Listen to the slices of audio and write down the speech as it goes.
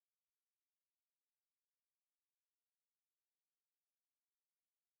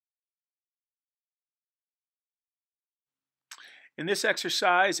In this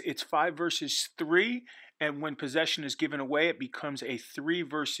exercise, it's 5 versus 3, and when possession is given away, it becomes a 3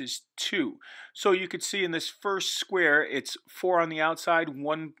 versus 2. So you could see in this first square, it's 4 on the outside,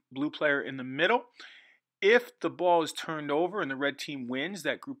 1 blue player in the middle. If the ball is turned over and the red team wins,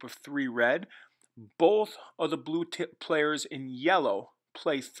 that group of 3 red, both of the blue players in yellow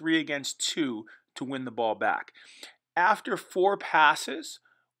play 3 against 2 to win the ball back. After 4 passes,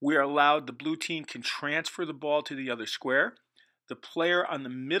 we are allowed, the blue team can transfer the ball to the other square. The player on the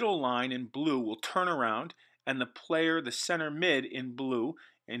middle line in blue will turn around, and the center mid in blue,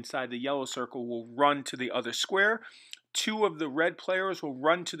 inside the yellow circle, will run to the other square. 2 of the red players will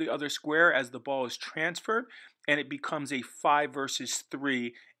run to the other square as the ball is transferred, and it becomes a 5 versus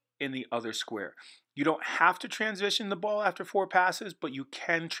 3 in the other square. You don't have to transition the ball after 4 passes, but you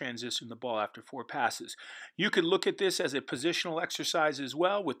can transition the ball after 4 passes. You could look at this as a positional exercise as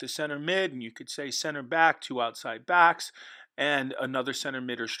well with the center mid, and you could say center back, 2 outside backs, and another center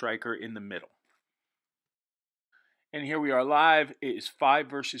mid or striker in the middle. And here we are live. It is 5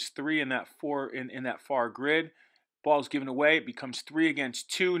 versus 3 in that far grid. Ball is given away. It becomes 3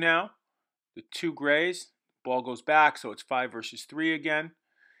 against 2 now. The 2 grays. Ball goes back, so it's 5 versus 3 again.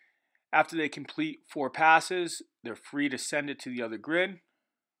 After they complete 4 passes, they're free to send it to the other grid.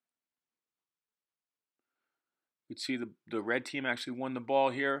 You can see the red team actually won the ball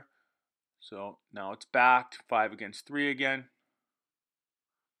here. So now it's back to 5 against 3 again.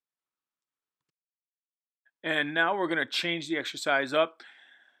 And now we're going to change the exercise up.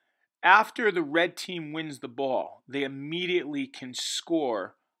 After the red team wins the ball, they immediately can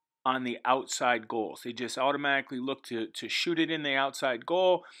score on the outside goals. They just automatically look to shoot it in the outside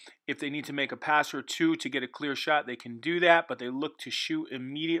goal. If they need to make a pass or 2 to get a clear shot, they can do that, but they look to shoot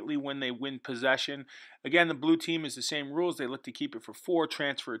immediately when they win possession. Again, the blue team is the same rules. They look to keep it for 4,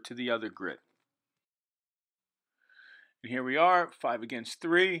 transfer it to the other grid. And here we are, 5 against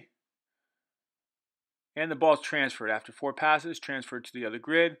 3. And the ball's transferred. After 4 passes, transferred to the other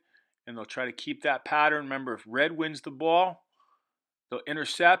grid. And they'll try to keep that pattern. Remember, if red wins the ball, they'll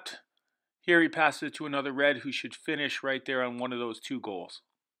intercept. Here he passes it to another red who should finish right there on one of those 2 goals.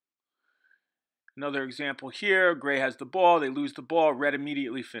 Another example here, gray has the ball, they lose the ball, red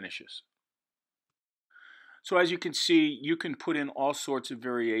immediately finishes. So as you can see, you can put in all sorts of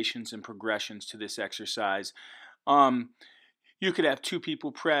variations and progressions to this exercise. You could have 2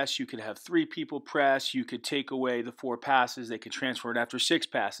 people press, you could have 3 people press, you could take away the 4 passes, they could transfer it after 6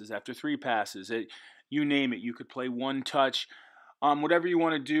 passes, after 3 passes, you name it. You could play 1 touch. Whatever you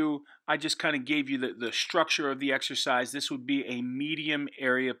want to do, I just kind of gave you the structure of the exercise. This would be a medium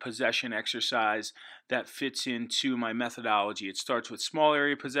area possession exercise that fits into my methodology. It starts with small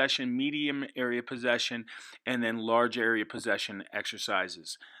area possession, medium area possession, and then large area possession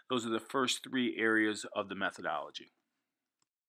exercises. Those are the first 3 areas of the methodology.